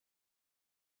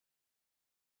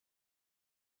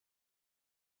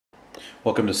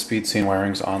Welcome to Speed Scene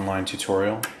Wiring's online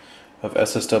tutorial of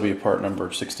SSW part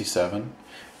number 67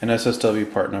 and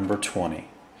SSW part number 20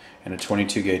 and a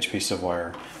 22 gauge piece of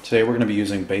wire. Today we're going to be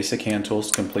using basic hand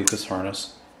tools to complete this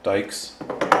harness, dikes,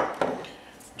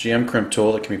 GM crimp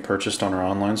tool that can be purchased on our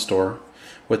online store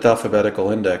with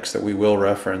alphabetical index that we will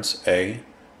reference A,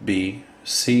 B,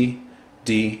 C,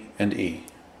 D, and E,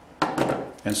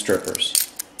 and strippers.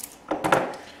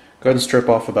 Go ahead and strip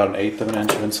off about 1/8 of an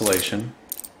inch of insulation.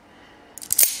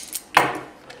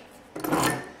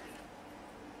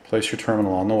 Place your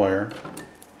terminal on the wire.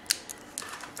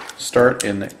 Start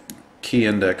in the key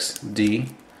index D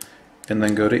and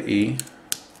then go to E.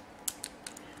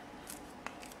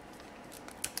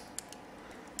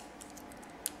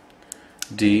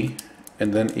 D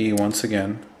and then E once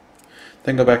again.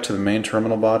 Then go back to the main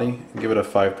terminal body and give it a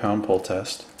 5-pound pull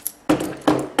test.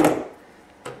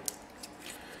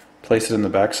 Place it in the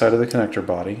back side of the connector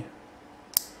body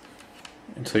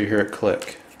until you hear it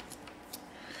click.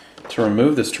 To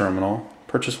remove this terminal,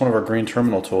 purchase one of our green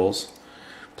terminal tools.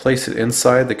 Place it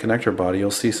inside the connector body.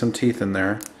 You'll see some teeth in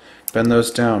there. Bend those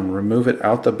down, remove it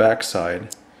out the back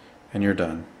side, and you're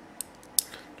done.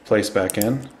 Place back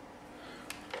in,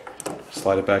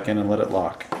 slide it back in and let it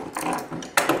lock.